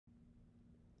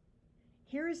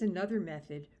Here is another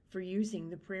method for using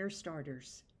the prayer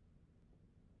starters.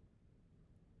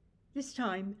 This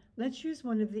time, let's use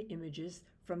one of the images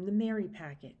from the Mary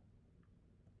packet.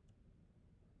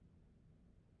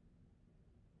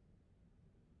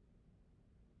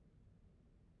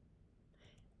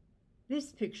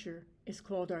 This picture is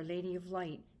called Our Lady of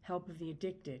Light, Help of the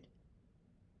Addicted.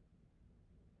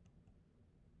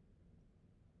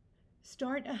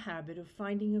 Start a habit of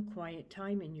finding a quiet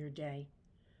time in your day.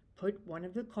 Put one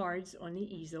of the cards on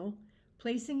the easel,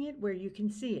 placing it where you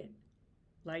can see it.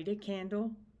 Light a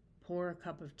candle, pour a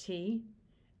cup of tea,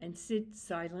 and sit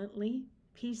silently,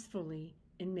 peacefully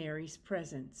in Mary's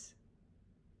presence.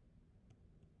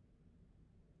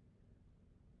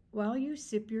 While you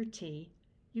sip your tea,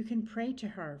 you can pray to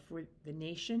her for the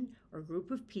nation or group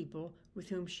of people with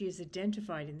whom she is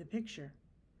identified in the picture.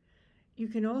 You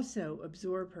can also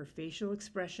absorb her facial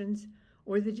expressions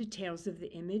or the details of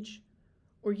the image,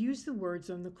 or use the words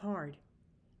on the card.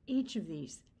 Each of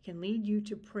these can lead you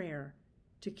to prayer,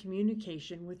 to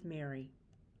communication with Mary.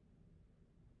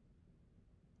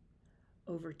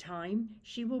 Over time,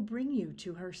 she will bring you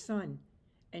to her Son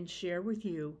and share with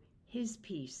you his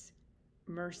peace,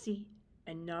 mercy,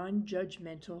 and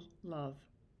non-judgmental love.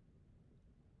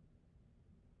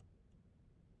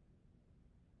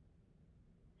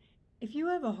 If you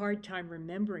have a hard time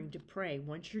remembering to pray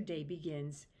once your day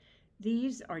begins,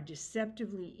 these are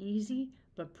deceptively easy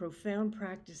but profound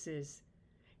practices.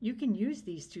 You can use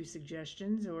these 2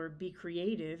 suggestions or be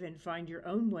creative and find your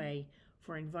own way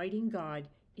for inviting God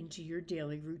into your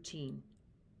daily routine.